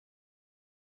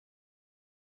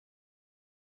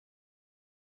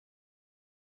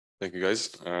Thank you, guys.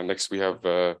 Next, we have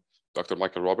Dr.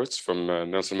 Michael Roberts from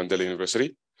Nelson Mandela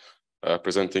University,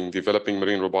 presenting Developing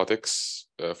Marine Robotics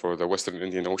for the Western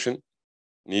Indian Ocean,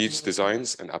 Needs,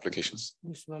 Designs, and Applications.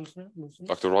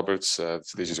 Dr. Roberts, the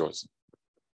stage is yours.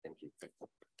 Thank you.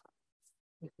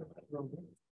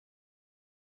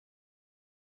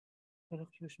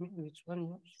 Excuse me, which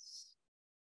one?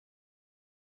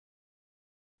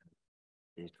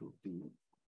 It will be.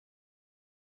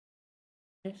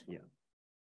 Yes. Yeah.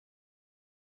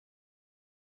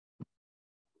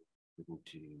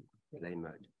 To play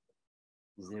mode.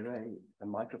 Is there a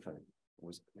microphone?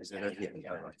 Is there a here?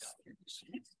 Oh, right.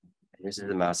 This is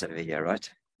the mouse over here, right?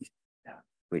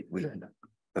 Wait.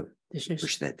 Oh,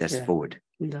 push that. That's forward.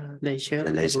 The laser.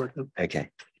 The laser.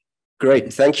 Okay.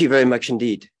 Great. Thank you very much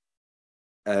indeed.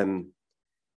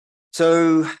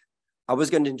 So I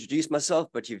was going to introduce myself,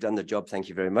 but you've done the job. Thank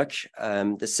you very much.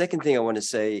 The second thing I want to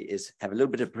say is have a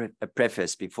little bit of a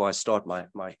preface before I start my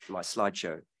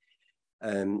slideshow.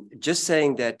 Just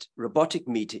saying that robotic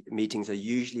meetings are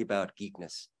usually about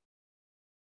geekness.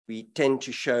 We tend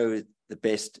to show the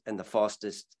best and the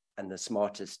fastest and the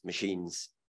smartest machines,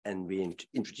 and we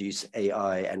introduce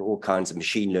AI and all kinds of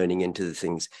machine learning into the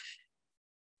things.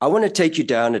 I want to take you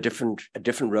down a different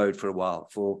road for a while,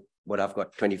 for what I've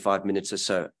got 25 minutes or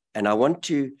so. And I want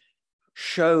to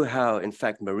show how, in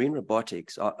fact, marine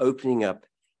robotics are opening up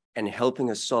and helping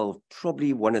us solve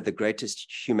probably one of the greatest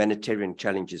humanitarian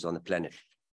challenges on the planet.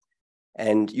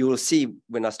 And you will see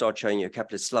when I start showing you a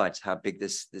couple of slides how big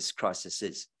this crisis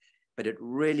is. But it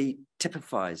really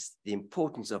typifies the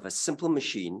importance of a simple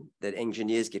machine that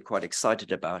engineers get quite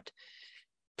excited about,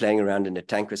 playing around in a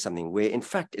tank or something, where in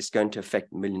fact it's going to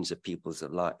affect millions of people's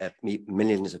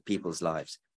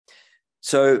lives.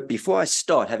 So before I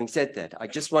start, having said that, I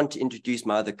just want to introduce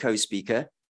my other co-speaker,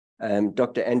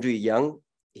 Dr. Andrew Young.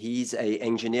 He's an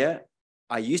engineer.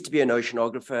 I used to be an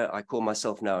oceanographer. I call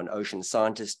myself now an ocean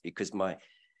scientist because my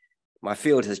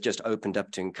field has just opened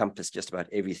up to encompass just about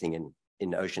everything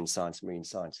in ocean science, marine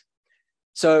science.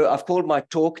 So I've called my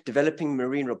talk Developing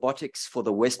Marine Robotics for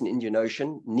the Western Indian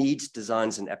Ocean, Needs,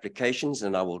 Designs, and Applications,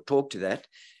 and I will talk to that.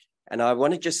 And I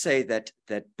want to just say that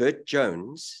Bert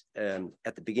Jones,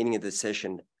 at the beginning of the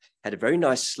session, had a very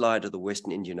nice slide of the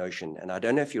Western Indian Ocean. And I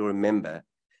don't know if you remember,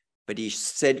 but he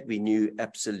said we knew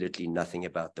absolutely nothing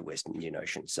about the Western Indian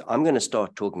Ocean. So I'm going to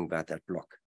start talking about that block.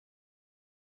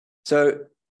 So a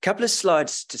couple of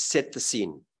slides to set the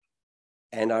scene.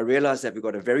 And I realize that we've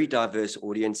got a very diverse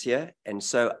audience here. And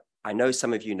so I know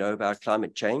some of you know about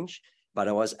climate change, but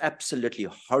I was absolutely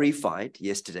horrified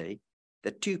yesterday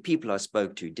that two people I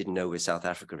spoke to didn't know where South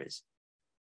Africa is.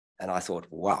 And I thought,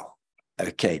 wow,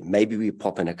 okay, maybe we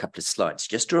pop in a couple of slides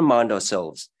just to remind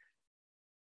ourselves.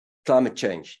 Climate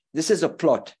change. This is a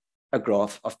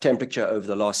graph of temperature over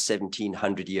the last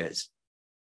 1700 years.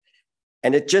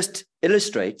 And it just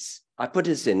illustrates, I put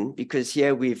this in because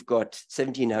here we've got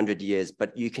 1700 years,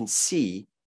 but you can see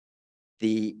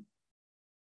the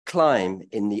climb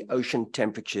in the ocean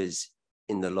temperatures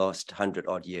in the last 100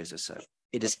 odd years or so.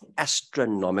 It is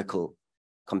astronomical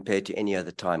compared to any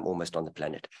other time almost on the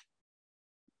planet.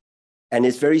 And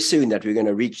it's very soon that we're going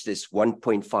to reach this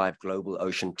 1.5 global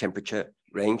ocean temperature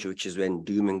range, which is when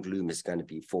doom and gloom is going to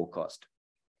be forecast.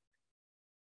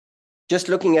 Just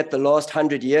looking at the last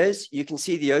 100 years, you can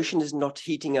see the ocean is not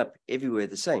heating up everywhere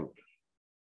the same.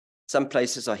 Some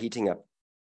places are heating up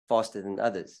faster than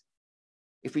others.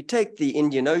 If we take the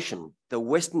Indian Ocean, the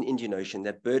Western Indian Ocean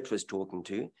that Bert was talking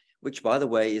to, which by the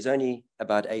way is only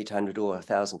about 800 or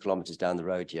 1,000 kilometers down the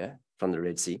road here from the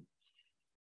Red Sea,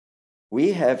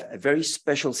 we have a very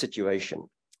special situation.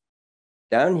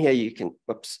 Down here you can,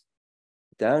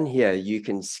 down here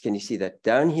can you see that?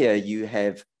 Down here you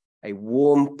have a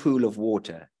warm pool of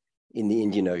water in the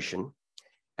Indian Ocean.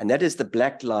 And that is the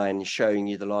black line showing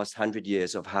you the last 100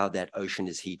 years of how that ocean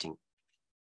is heating.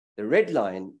 The red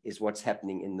line is what's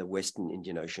happening in the Western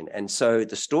Indian Ocean. And so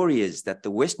the story is that the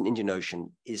Western Indian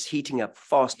Ocean is heating up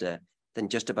faster than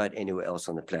just about anywhere else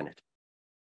on the planet.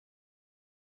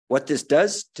 What this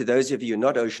does, to those of you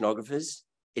not oceanographers,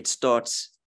 it starts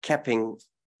capping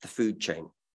the food chain.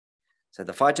 So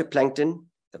the phytoplankton,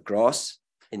 the grass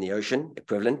in the ocean,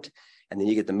 equivalent, and then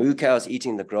you get the moo cows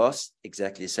eating the grass,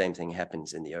 exactly the same thing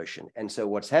happens in the ocean. And so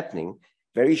what's happening,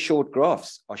 very short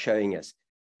graphs are showing us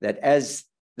that as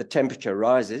the temperature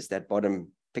rises, that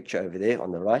bottom picture over there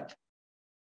on the right,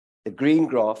 the green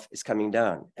graph is coming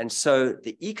down. And so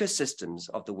the ecosystems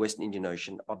of the Western Indian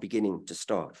Ocean are beginning to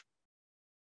starve.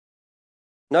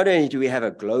 Not only do we have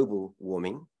a global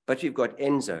warming, but we've got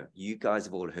ENSO. You guys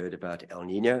have all heard about El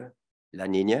Nino, La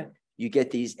Nina. You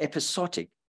get these episodic,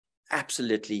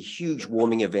 absolutely huge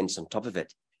warming events on top of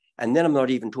it. And then I'm not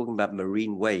even talking about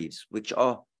marine waves, which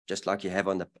are just like you have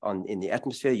in the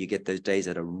atmosphere. You get those days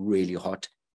that are really hot.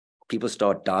 People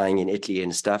start dying in Italy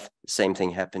and stuff. The same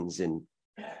thing happens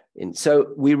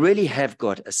so we really have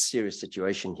got a serious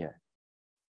situation here.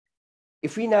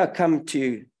 If we now come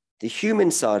to the human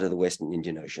side of the Western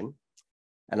Indian Ocean,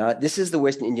 and this is the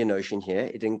Western Indian Ocean here.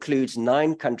 It includes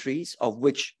 9 countries, of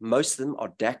which most of them are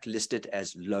DAC listed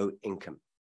as low income.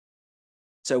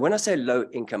 So when I say low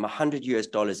income,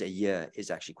 $100 a year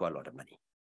is actually quite a lot of money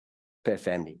per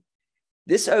family.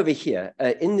 This over here,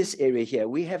 in this area here,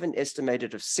 we have an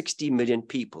estimated of 60 million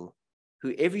people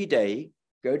who every day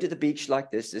go to the beach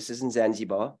like this. This is in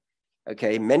Zanzibar,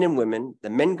 okay, men and women. The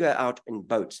men go out in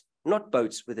boats, not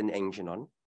boats with an engine on,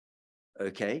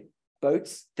 okay,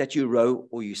 boats that you row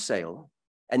or you sail,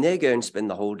 and they go and spend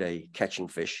the whole day catching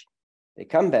fish. They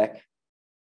come back,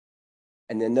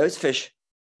 and then those fish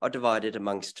are divided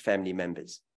amongst family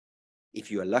members.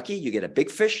 If you are lucky, you get a big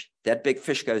fish. That big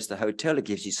fish goes to the hotel. It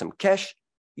gives you some cash.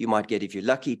 You might get, if you're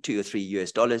lucky, $2 or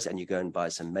 $3 US, and you go and buy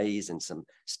some maize and some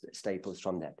staples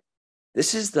from that.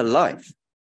 This is the life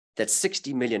that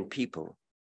 60 million people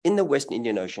in the Western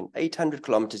Indian Ocean, 800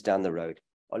 kilometers down the road,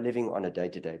 are living on a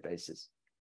day-to-day basis.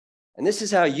 And this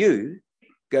is how you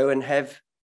go and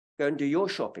do your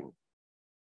shopping.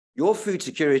 Your food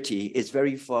security is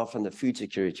very far from the food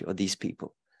security of these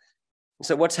people.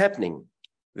 So what's happening?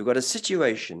 We've got a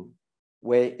situation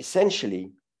where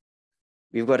essentially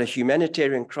we've got a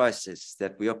humanitarian crisis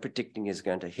that we are predicting is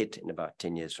going to hit in about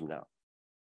 10 years from now.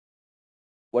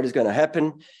 What is going to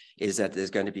happen is that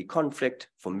there's going to be conflict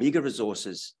for meager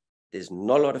resources. There's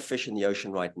not a lot of fish in the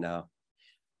ocean right now.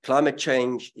 Climate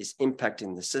change is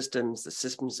impacting the systems. The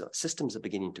systems are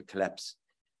beginning to collapse.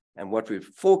 And what we're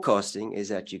forecasting is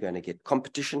that you're going to get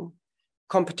competition.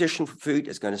 Competition for food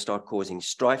is going to start causing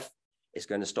strife. It's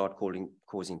going to start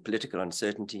causing political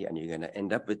uncertainty, and you're going to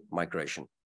end up with migration.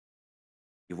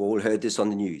 You've all heard this on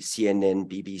the news,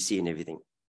 CNN, BBC, and everything.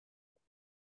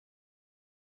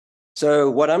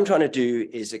 So what I'm trying to do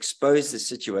is expose the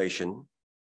situation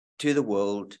to the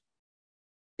world.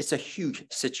 It's a huge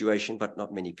situation, but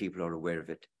not many people are aware of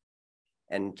it.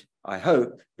 And I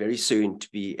hope very soon to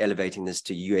be elevating this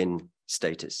to UN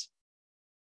status.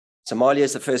 Somalia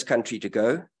is the first country to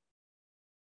go.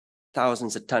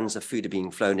 Thousands of tons of food are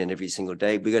being flown in every single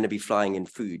day. We're going to be flying in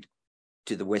food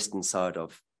to the western side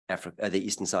of Africa, the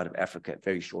eastern side of Africa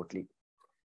very shortly.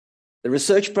 The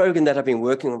research program that I've been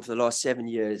working on for the last 7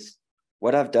 years,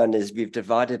 what I've done is we've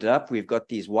divided it up. We've got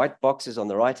these white boxes on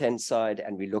the right-hand side,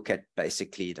 and we look at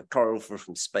basically the coral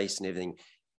from space and everything.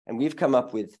 And we've come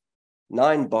up with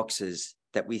 9 boxes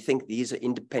that we think these are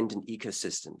independent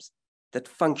ecosystems that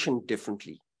function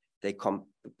differently. They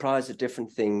comprise of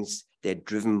different things. They're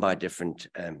driven by different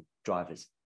drivers.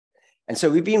 And so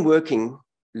we've been working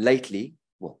lately,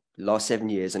 well, the last 7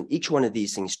 years, on each one of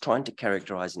these things, trying to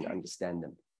characterize and understand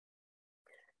them.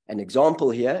 An example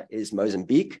here is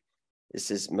Mozambique. This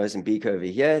is Mozambique over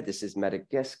here. This is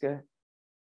Madagascar.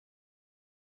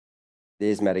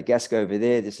 There's Madagascar over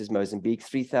there. This is Mozambique,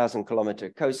 3,000-kilometer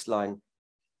coastline.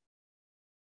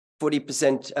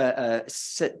 40%,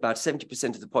 about 70%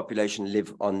 of the population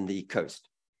live on the coast,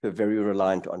 who are very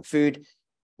reliant on food.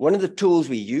 One of the tools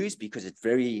we use, because it's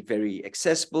very, very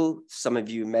accessible, some of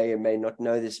you may or may not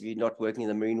know this if you're not working in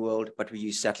the marine world, but we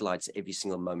use satellites every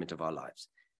single moment of our lives.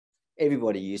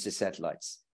 Everybody uses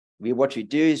satellites. What we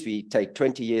do is we take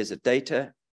 20 years of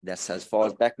data, that's as far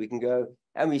as back we can go,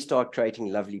 and we start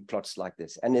creating lovely plots like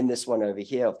this. And in this one over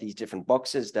here of these different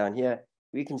boxes down here,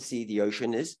 we can see the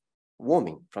ocean is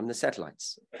warming from the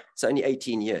satellites. It's only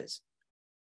 18 years.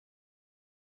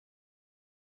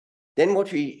 Then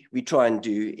what we try and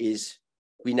do is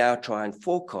we now try and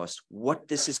forecast what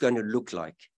this is going to look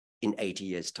like in 80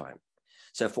 years' time.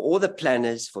 So for all the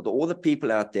planners, for all the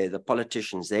people out there, the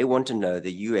politicians, they want to know,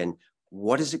 the UN,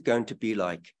 what is it going to be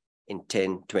like in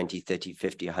 10, 20, 30,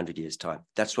 50, 100 years' time?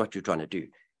 That's what you're trying to do.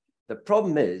 The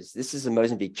problem is, this is a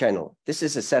Mozambique channel. This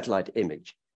is a satellite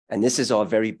image, and this is our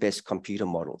very best computer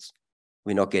models.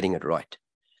 We're not getting it right.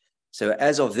 So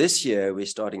as of this year, we're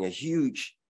starting a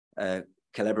huge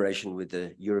collaboration with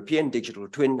the European Digital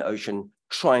Twin Ocean,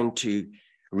 trying to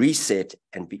reset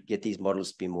and get these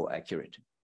models to be more accurate.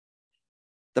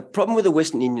 The problem with the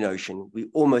Western Indian Ocean, we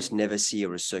almost never see a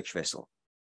research vessel.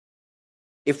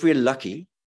 If we're lucky,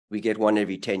 we get one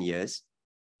every 10 years.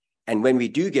 And when we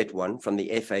do get one from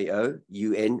the FAO,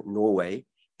 UN, Norway,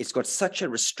 it's got such a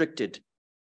restricted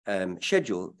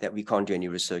schedule that we can't do any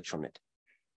research from it.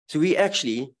 So we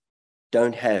actually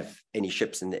don't have any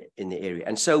ships in the area.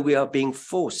 And so we are being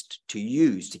forced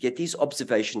to get these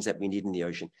observations that we need in the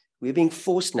ocean. We're being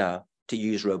forced now to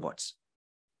use robots.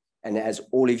 And as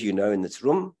all of you know in this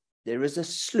room, there is a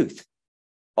slew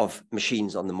of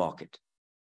machines on the market.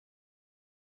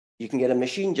 You can get a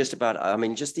machine just about, I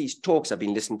mean, just these talks I've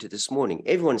been listening to this morning,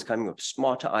 everyone's coming up with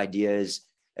smarter ideas.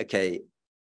 Okay,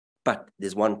 but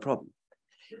there's one problem.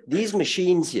 These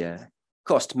machines here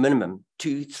cost minimum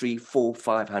 $200,000, $300,000,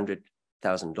 $400,000,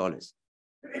 $500,000.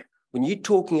 When you're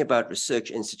talking about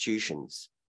research institutions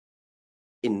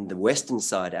in the Western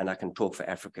side, and I can talk for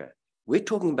Africa, we're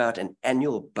talking about an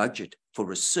annual budget for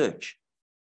research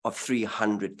of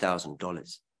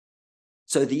 $300,000.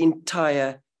 So the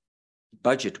entire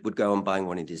budget would go on buying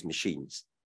one of these machines.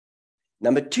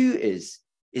 Number two is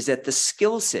that the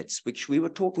skill sets, which we were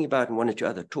talking about in one or two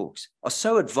other talks, are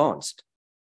so advanced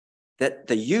that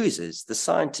the users, the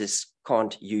scientists,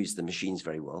 can't use the machines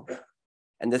very well.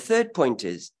 And the third point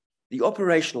is the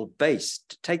operational base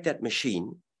to take that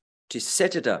machine, to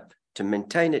set it up, to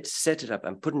maintain it, set it up,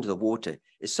 and put into the water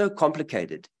is so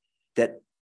complicated that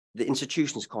the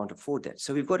institutions can't afford that.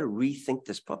 So we've got to rethink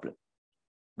this problem.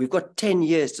 We've got 10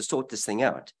 years to sort this thing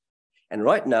out. And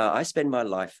right now, I spend my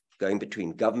life going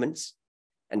between governments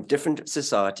and different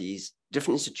societies,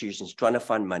 different institutions, trying to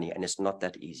find money, and it's not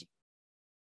that easy.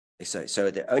 So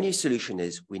the only solution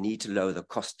is we need to lower the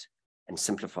cost and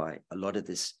simplify a lot of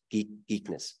this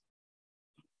geekness.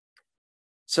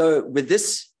 So with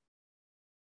this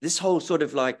whole sort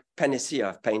of like panacea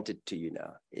I've painted to you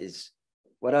now is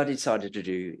what I decided to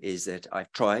do is that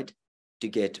I've tried to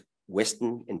get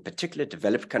Western, in particular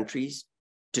developed countries,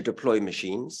 to deploy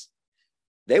machines.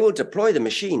 They will deploy the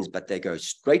machines, but they go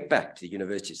straight back to the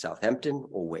University of Southampton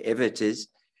or wherever it is.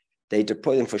 They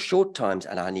deploy them for short times,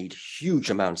 and I need huge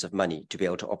amounts of money to be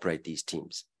able to operate these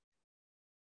teams.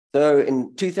 So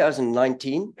in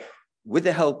 2019, with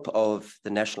the help of the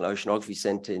National Oceanography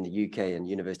Centre in the UK and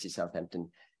University of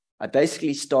Southampton, I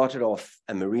basically started off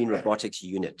a marine robotics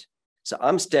unit. So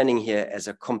I'm standing here as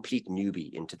a complete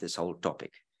newbie into this whole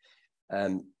topic.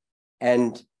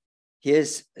 And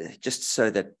here's, just so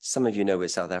that some of you know where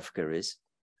South Africa is,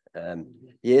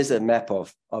 here's a map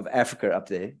of Africa up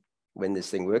there when this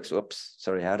thing works. Oops,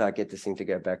 sorry, how do I get this thing to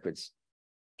go backwards?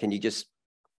 Can you just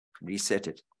reset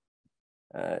it?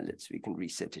 We can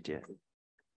reset it here.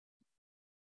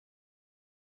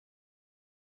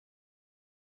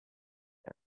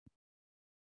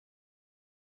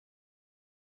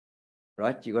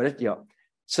 Right, you got it? Yeah.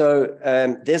 So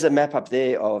there's a map up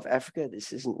there of Africa.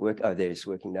 This isn't working. Oh, there it's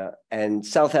working now. And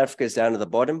South Africa is down at the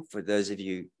bottom, for those of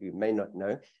you who may not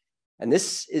know. And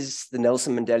this is the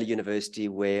Nelson Mandela University,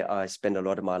 where I spend a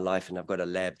lot of my life, and I've got a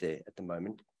lab there at the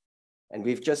moment. And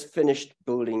we've just finished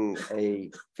building a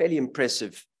fairly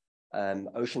impressive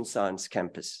ocean science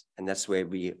campus. And that's where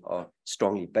we are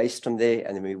strongly based from there.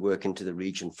 And then we work into the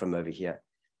region from over here.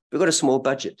 We've got a small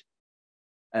budget.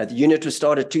 The unit was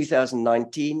started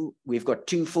 2019. We've got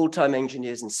 2 full-time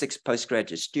engineers and 6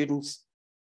 postgraduate students.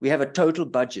 We have a total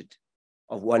budget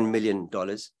of $1 million.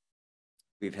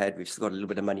 We've still got a little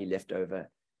bit of money left over.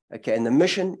 Okay, and the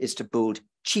mission is to build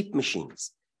cheap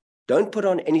machines. Don't put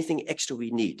on anything extra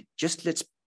we need. Just let's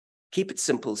keep it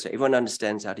simple so everyone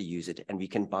understands how to use it and we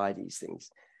can buy these things.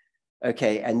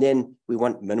 Okay, and then we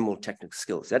want minimal technical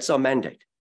skills. That's our mandate.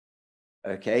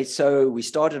 Okay, so we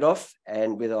started off,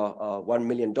 and with our $1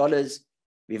 million,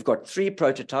 we've got 3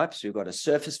 prototypes. We've got a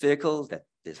surface vehicle, that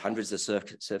there's hundreds of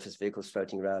surface vehicles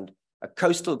floating around, a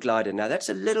coastal glider. Now that's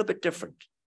a little bit different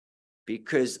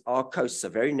because our coasts are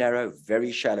very narrow,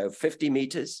 very shallow, 50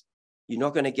 meters. You're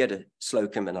not going to get a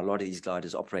Slocum and a lot of these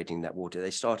gliders operating in that water. They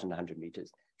start in 100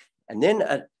 meters. And then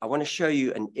I want to show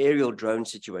you an aerial drone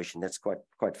situation that's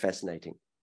quite fascinating.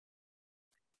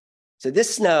 So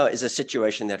this now is a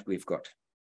situation that we've got.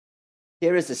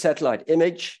 Here is the satellite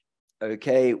image,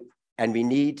 okay, and we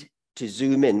need to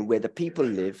zoom in where the people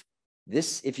live.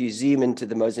 This, if you zoom into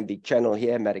the Mozambique channel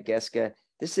here, Madagascar,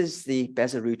 this is the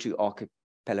Bazarutu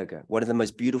archipelago, one of the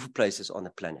most beautiful places on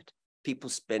the planet. People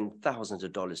spend thousands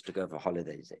of dollars to go for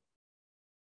holidays there.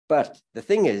 But the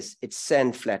thing is, it's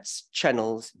sand flats,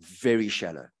 channels, very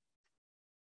shallow.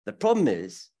 The problem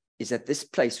is that this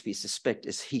place we suspect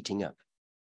is heating up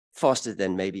faster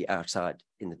than maybe outside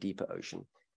in the deeper ocean.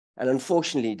 And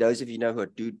unfortunately, those of you know who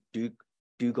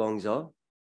dugongs are,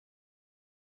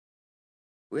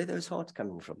 where are those hearts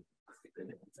coming from?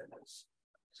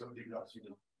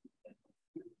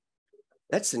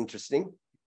 That's interesting.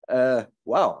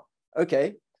 Wow,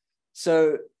 okay.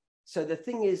 So the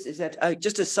thing is that,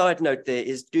 just a side note there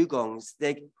is dugongs,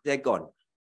 they're gone.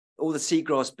 All the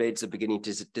seagrass beds are beginning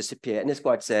to disappear, and it's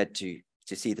quite sad to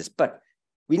see this. But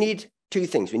we need 2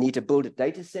 things. We need to build a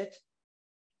data set,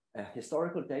 a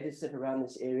historical data set around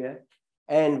this area,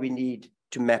 and we need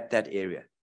to map that area.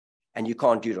 and you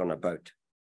can't do it on a boat.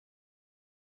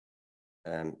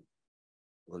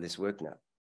 Will this work now?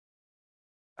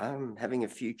 I'm having a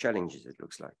few challenges, it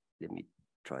looks like. Let me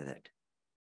try that.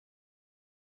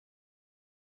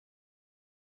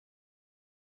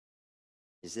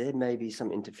 Is there maybe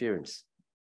some interference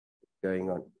going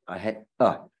on?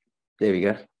 There we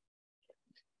go.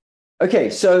 Okay,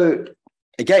 so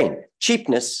again,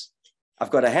 cheapness.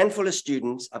 I've got a handful of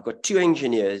students, I've got 2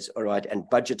 engineers, all right, and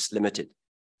budget's limited.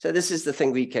 So this is the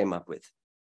thing we came up with.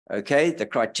 Okay, the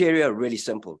criteria are really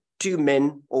simple. 2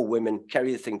 men or women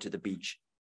carry the thing to the beach.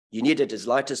 You need it as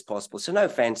light as possible, so no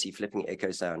fancy flipping echo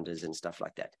sounders and stuff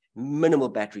like that. Minimal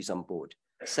batteries on board,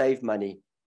 save money.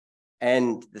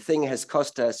 And the thing has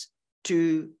cost us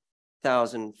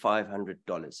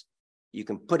 $2,500. You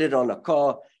can put it on a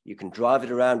car, you can drive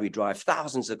it around. We drive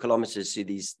thousands of kilometers to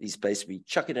these places. We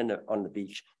chuck it in on the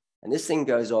beach, and this thing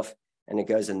goes off and it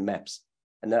goes and maps.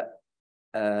 And that,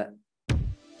 I'm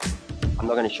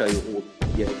not going to show you all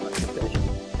here.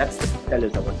 That's the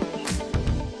propellers I want to show you.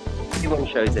 Everyone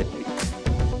shows that.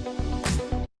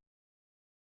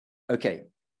 Okay,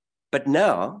 but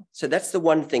now, so that's the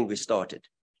one thing we started.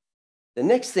 The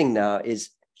next thing now is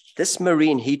this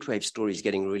marine heatwave story is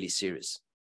getting really serious.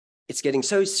 It's getting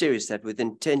so serious that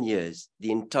within 10 years,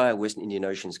 the entire Western Indian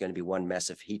Ocean is going to be one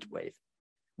massive heat wave.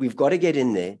 We've got to get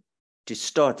in there to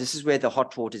start. This is where the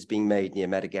hot water is being made near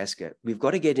Madagascar. We've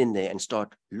got to get in there and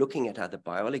start looking at how the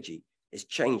biology is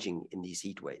changing in these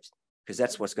heat waves, because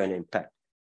that's what's going to impact.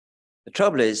 The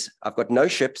trouble is, I've got no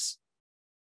ships.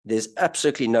 There's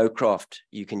absolutely no craft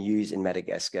you can use in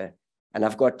Madagascar. And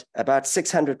I've got about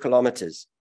 600 kilometers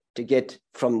to get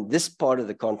from this part of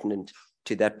the continent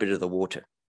to that bit of the water.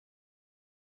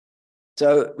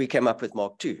 So we came up with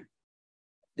Mark II.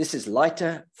 This is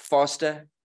lighter, faster.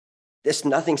 There's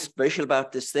nothing special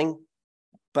about this thing,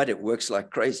 but it works like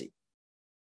crazy.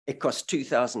 It costs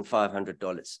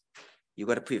 $2,500. You've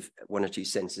got to put 1 or 2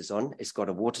 sensors on. It's got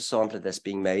a water sampler that's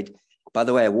being made. By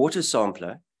the way, a water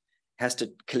sampler has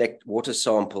to collect water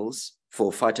samples for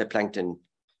phytoplankton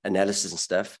analysis and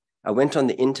stuff. I went on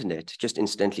the internet just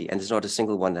instantly, and there's not a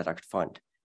single one that I could find.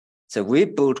 So we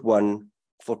built one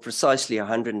for precisely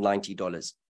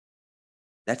 $190.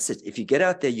 That's it. If you get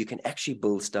out there, you can actually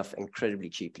build stuff incredibly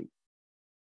cheaply.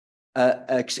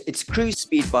 Its cruise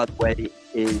speed, by the way,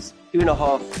 is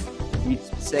 2.5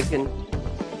 meters per second.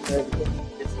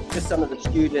 It's just some of the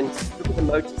students. Look at the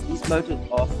motors. These motors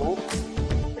are for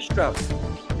fish trout,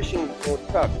 fishing for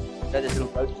trout. That is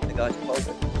little motors the guys told us.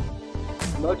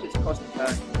 The motors cost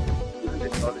about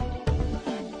 $200.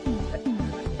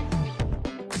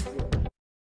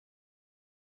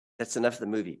 That's enough of the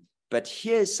movie. But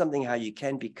here's something how you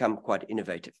can become quite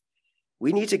innovative.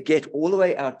 We need to get all the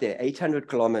way out there, 800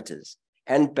 kilometers,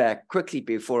 and back quickly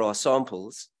before our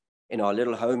samples in our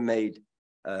little homemade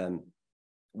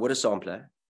water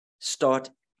sampler start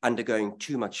undergoing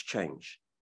too much change.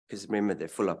 Because remember, they're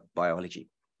full of biology.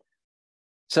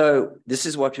 So this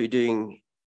is what we're doing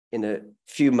in a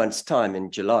few months' time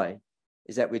in July,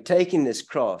 is that we're taking this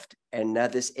craft, and now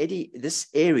this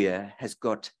area has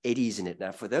got eddies in it.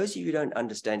 Now, for those of you who don't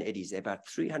understand eddies, they're about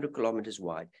 300 kilometers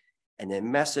wide, and they're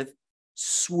massive,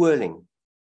 swirling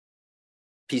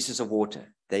pieces of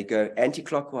water. They go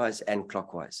anti-clockwise and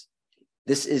clockwise.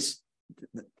 This is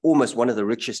almost one of the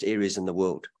richest areas in the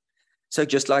world. So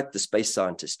just like the space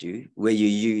scientists do, where you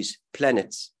use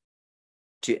planets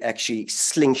to actually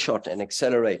slingshot and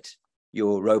accelerate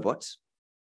your robots,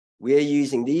 we're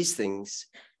using these things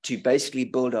to basically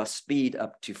build our speed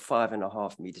up to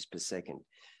 5.5 meters per second.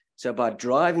 So by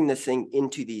driving the thing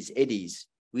into these eddies,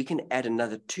 we can add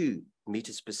another 2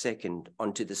 meters per second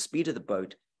onto the speed of the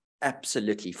boat,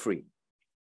 absolutely free.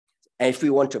 And if we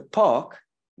want to park,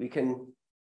 we can,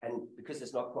 and because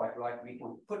it's not quite right, we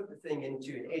can put the thing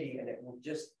into an eddy and it will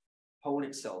just hold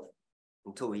itself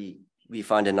until we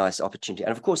find a nice opportunity.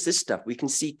 And of course, this stuff, we can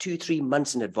see 2-3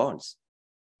 months in advance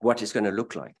what it's going to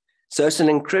look like. So it's an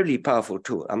incredibly powerful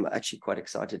tool. I'm actually quite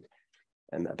excited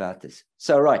about this.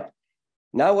 So, right,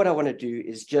 now what I want to do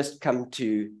is just come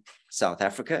to South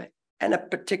Africa and a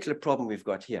particular problem we've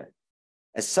got here.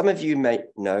 As some of you may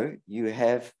know, you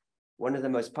have one of the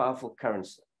most powerful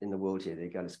currents in the world here, the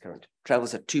Gallus current.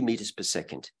 Travels at 2 meters per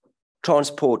second,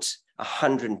 transports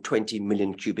 120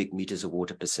 million cubic meters of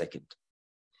water per second.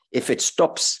 If it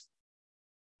stops,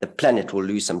 the planet will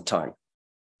lose some time.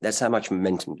 That's how much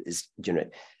momentum is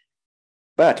generated.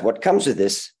 But what comes with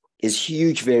this is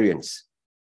huge variance.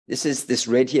 This is this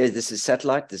red here, this is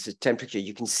satellite, this is temperature.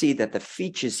 You can see that the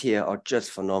features here are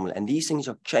just phenomenal. And these things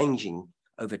are changing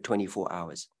over 24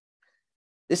 hours.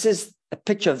 This is a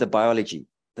picture of the biology,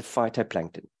 the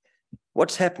phytoplankton.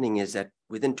 What's happening is that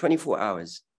within 24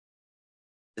 hours,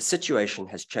 the situation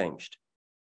has changed.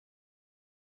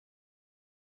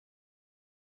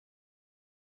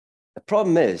 The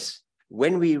problem is,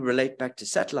 when we relate back to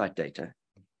satellite data,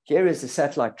 here is the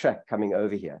satellite track coming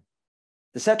over here.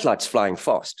 The satellite's flying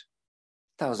fast,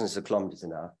 thousands of kilometers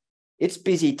an hour. It's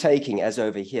busy taking, as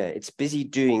over here, it's busy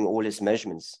doing all its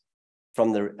measurements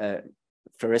from the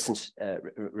fluorescence,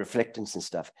 reflectance and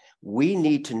stuff. We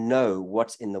need to know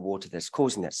what's in the water that's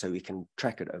causing that so we can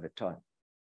track it over time.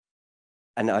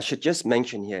 And I should just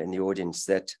mention here in the audience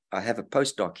that I have a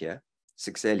postdoc here,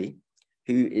 Sixeli,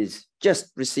 who is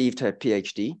just received her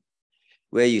PhD.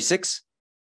 Where are you, Six?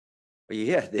 Are you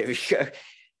here? There we go.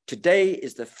 Today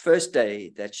is the first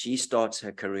day that she starts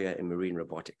her career in marine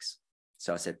robotics.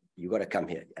 So I said, you got to come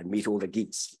here and meet all the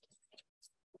geeks.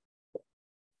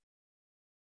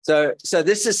 So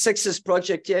this is Six's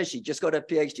project here. She just got a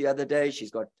PhD the other day.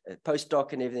 She's got a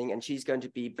postdoc and everything, and she's going to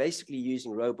be basically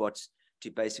using robots to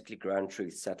basically ground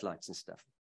truth satellites and stuff.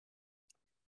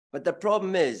 But the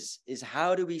problem is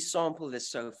how do we sample this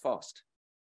so fast?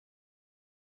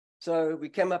 So we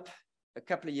came up a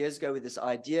couple of years ago with this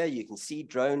idea. You can see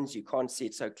drones. You can't see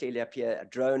it so clearly up here. A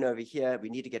drone over here. We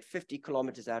need to get 50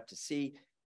 kilometers out to sea.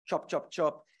 Chop, chop,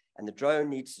 chop. And the drone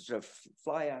needs to sort of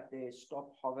fly out there,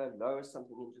 stop, hover, lower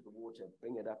something into the water,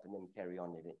 bring it up, and then carry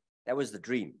on with it. That was the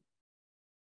dream.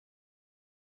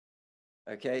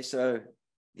 Okay, so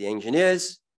the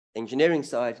engineering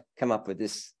side, come up with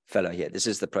this fellow here. This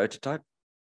is the prototype.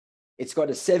 It's got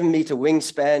a 7-meter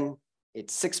wingspan.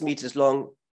 It's 6 meters long.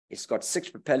 It's got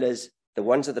 6 propellers. The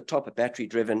ones at the top are battery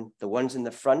driven. The ones in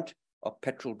the front are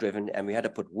petrol driven. And we had to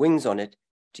put wings on it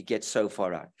to get so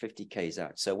far out, 50 Ks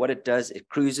out. So what it does, it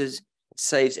cruises, it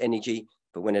saves energy,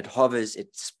 but when it hovers,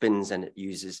 it spins and it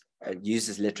uses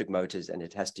electric motors, and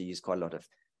it has to use quite a lot of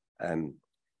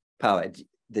power.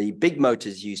 The big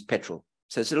motors use petrol.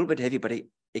 So it's a little bit heavy, but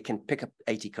it can pick up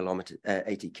 80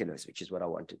 kilos, which is what I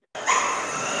wanted. I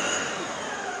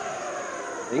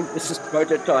think this is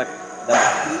prototype number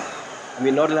 2, and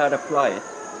we're not allowed to fly it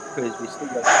because we still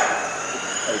got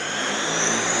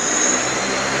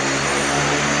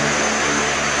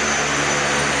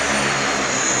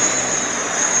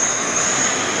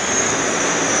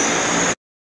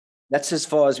That's as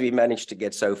far as we managed to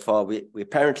get so far. We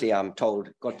apparently, I'm told,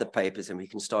 got the papers and we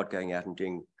can start going out and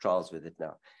doing trials with it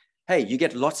now. Hey, you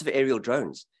get lots of aerial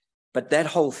drones, but that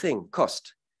whole thing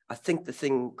cost, I think the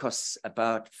thing costs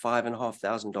about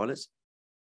 $5,500,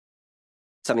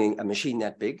 a machine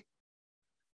that big.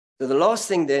 So the last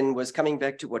thing then was coming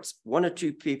back to what 1 or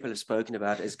 2 people have spoken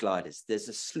about as gliders. There's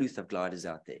a sleuth of gliders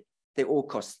out there. They all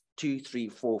cost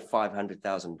 $200,000, $300,000, $400,000,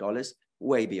 $500,000,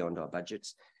 way beyond our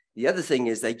budgets. The other thing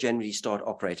is they generally start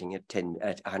operating at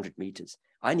 100 meters.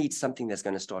 I need something that's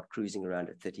going to start cruising around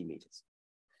at 30 meters.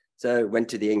 So went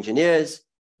to the engineers.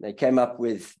 They came up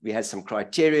with, we had some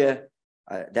criteria.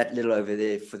 That little over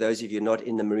there, for those of you not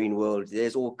in the marine world,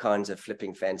 there's all kinds of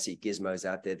flipping fancy gizmos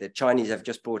out there. The Chinese have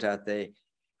just brought out their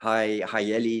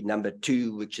Hayeli number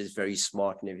 2, which is very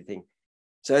smart and everything.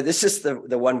 So this is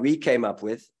the one we came up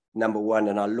with. Number 1,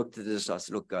 and I looked at this, I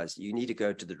said, look, guys, you need to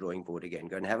go to the drawing board again,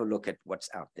 go and have a look at what's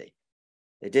out there.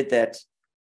 They did that.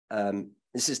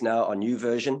 This is now our new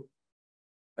version.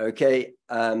 Okay,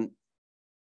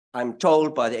 I'm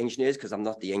told by the engineers, because I'm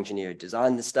not the engineer who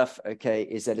designed the stuff, okay,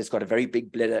 is that it's got a very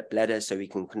big bladder so we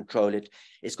can control it.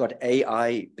 It's got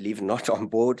AI, believe it or not, on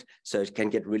board, so it can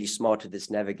get really smart with this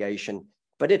navigation.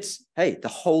 But it's, hey, the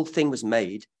whole thing was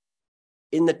made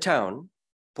in the town,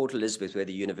 Port Elizabeth, where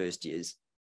the university is.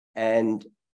 And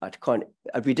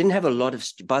we didn't have a lot of,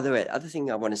 by the way, other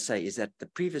thing I want to say is that the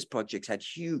previous projects had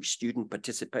huge student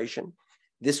participation.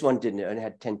 This one didn't, it only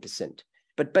had 10%.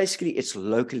 But basically it's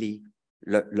locally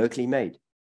made.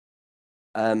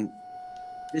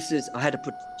 This is, I had to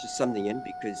put just something in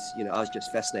because, you know, I was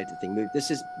just fascinated with the thing. This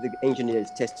is the engineers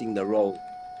testing the role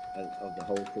of the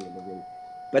whole thing in the room.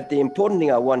 But the important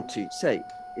thing I want to say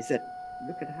is that,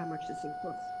 look at how much this thing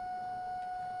costs.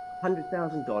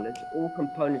 $100,000, all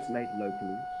components made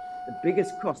locally. The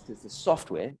biggest cost is the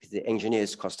software, because the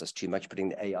engineers cost us too much putting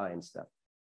the AI and stuff.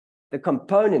 The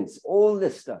components, all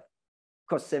this stuff,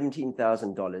 cost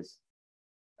 $17,000.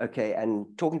 Okay, and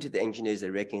talking to the engineers, they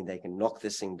reckon they can knock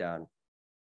this thing down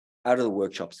out of the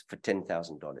workshops for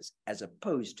 $10,000, as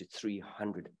opposed to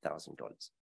 $300,000.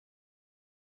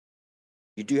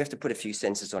 You do have to put a few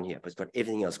sensors on here, but it's got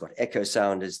everything else, got echo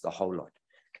sounders, the whole lot.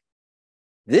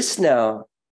 This now,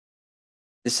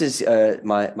 this is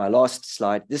my last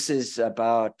slide. This is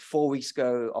about 4 weeks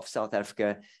ago off South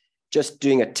Africa, just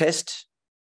doing a test.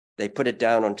 They put it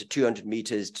down onto 200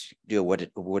 meters to do a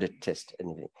water test and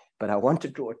everything. But I want to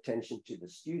draw attention to the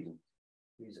student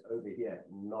who's over here,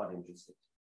 not interested.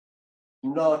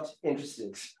 Not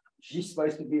interested. She's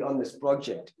supposed to be on this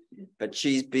project, but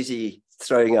she's busy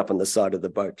throwing up on the side of the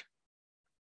boat.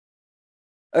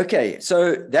 Okay,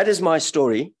 so that is my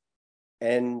story.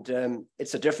 And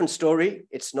it's a different story.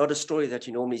 It's not a story that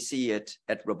you normally see at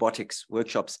robotics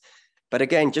workshops. But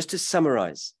again, just to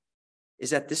summarize,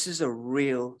 is that this is a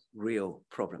real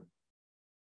problem.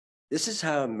 This is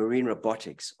how marine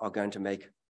robotics are going to make,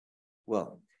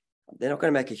 well, they're not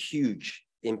going to make a huge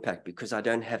impact because I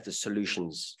don't have the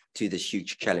solutions to this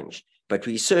huge challenge, but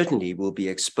we certainly will be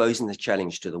exposing the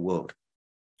challenge to the world.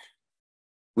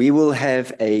 We will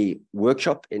have a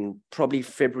workshop in probably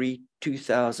February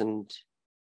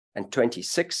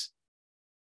 2026.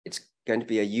 It's going to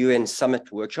be a UN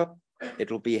summit workshop.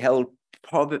 It'll be held,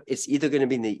 probably, it's either going to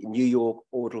be in New York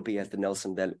or it'll be at the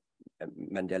Nelson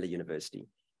Mandela University.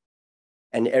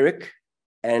 And Eric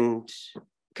and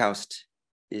KAUST,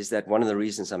 is that one of the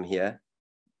reasons I'm here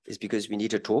is because we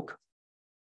need to talk.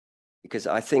 Because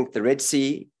I think the Red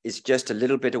Sea is just a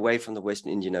little bit away from the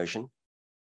Western Indian Ocean.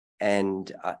 And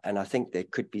I think there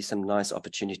could be some nice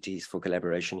opportunities for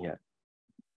collaboration here.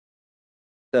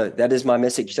 So that is my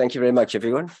message. Thank you very much,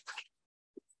 everyone.